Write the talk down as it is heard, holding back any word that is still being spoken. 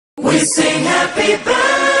sing happy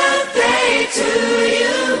birthday to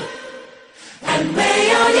you, and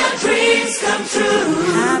may all your dreams come true.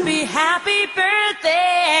 Happy, happy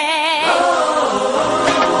birthday. Oh,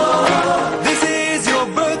 this is your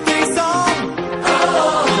birthday song.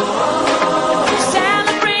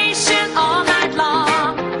 Celebration all night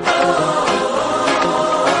long.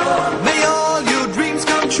 May all your dreams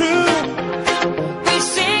come true. We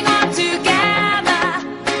sing all together.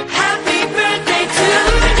 happy birthday to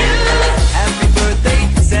you. Happy birthday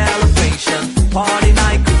celebration. Party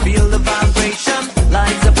night, we feel the vibration.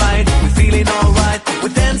 Lights are bright, we're feeling alright. We're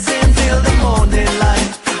dancing till the morning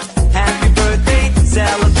light. Happy birthday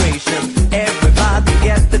celebration. Everybody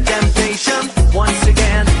get the temptation. Once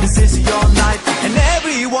again, this is your night, and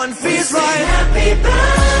everyone feels right. Happy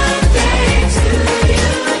birthday to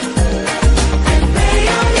you, and may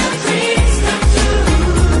all your dreams come true.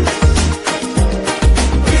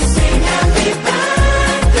 We sing happy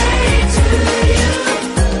birthday to you,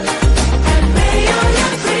 and may all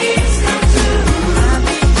your dreams come true.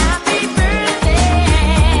 Happy, happy birthday.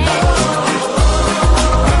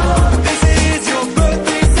 This is your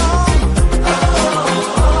birthday song.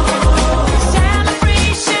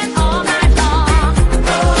 Celebration all night long.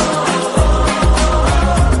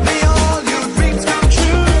 May all your dreams come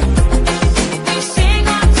true. We sing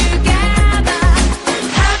all together.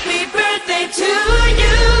 Happy birthday to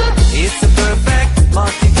you. It's a perfect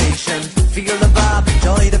motivation. Feel the vibe,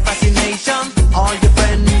 enjoy the fascination. All your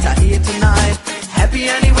friends are here tonight. Happy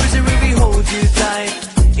anniversary, we hold you tight.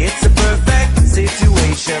 It's a perfect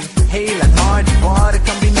situation. Hail and heart, what a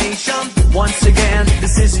combination. Once again,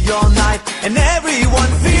 this is your night, and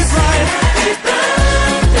everyone feels right. Happy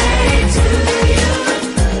birthday to you,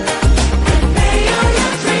 and may all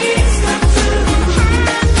your dreams come true.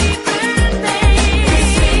 Happy birthday. We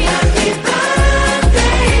sing happy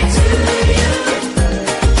birthday to you,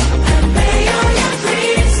 and may all your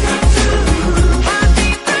dreams come true. Happy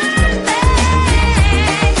birthday.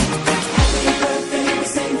 Happy birthday, we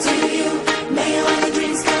sing to you. May all your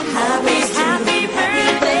dreams come always true. Happy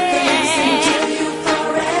birthday. We sing to you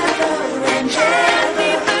forever and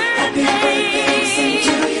ever. Happy birthday, we sing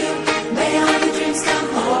to you. May all your dreams come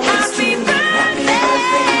always Happy true. Happy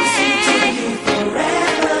birthday, we sing to you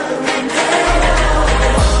forever and ever.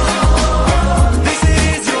 This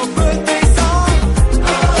is your birthday song.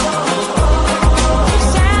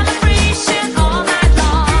 Celebration all night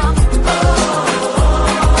long.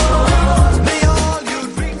 May all your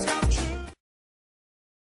dreams come true.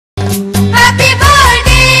 Happy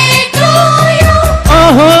birthday to you.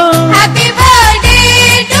 Happy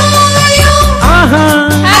birthday to you.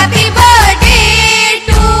 Happy birthday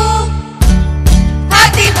to.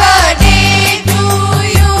 Happy birthday to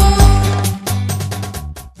you.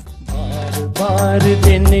 बार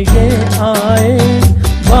दिन ये आए,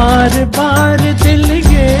 बार बार दिल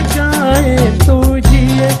ये जाए, तू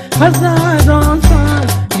जिए हजारों साल,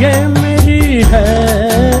 ये मेरी है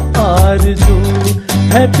आरज़ू.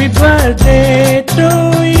 Happy birthday to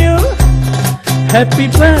you, happy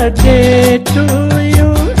birthday to you,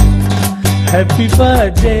 happy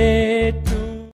birthday.